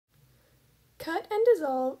Cut and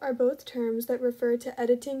dissolve are both terms that refer to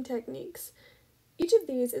editing techniques. Each of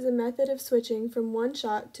these is a method of switching from one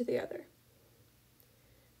shot to the other.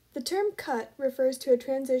 The term cut refers to a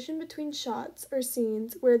transition between shots or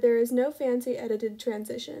scenes where there is no fancy edited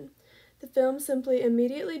transition. The film simply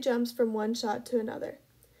immediately jumps from one shot to another.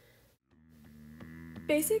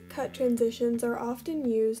 Basic cut transitions are often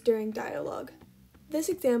used during dialogue. This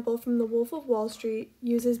example from The Wolf of Wall Street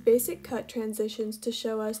uses basic cut transitions to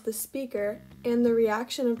show us the speaker and the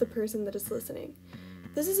reaction of the person that is listening.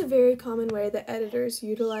 This is a very common way that editors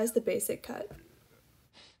utilize the basic cut.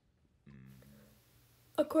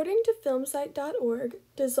 According to filmsite.org,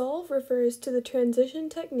 dissolve refers to the transition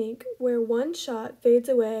technique where one shot fades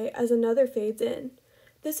away as another fades in.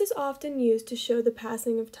 This is often used to show the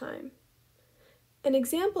passing of time. An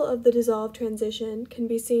example of the dissolve transition can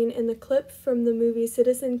be seen in the clip from the movie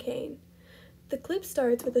Citizen Kane. The clip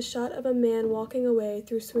starts with a shot of a man walking away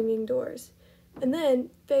through swinging doors, and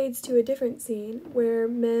then fades to a different scene where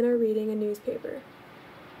men are reading a newspaper.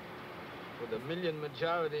 With a million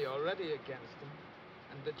majority already against him,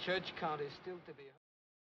 and the church count is still to be...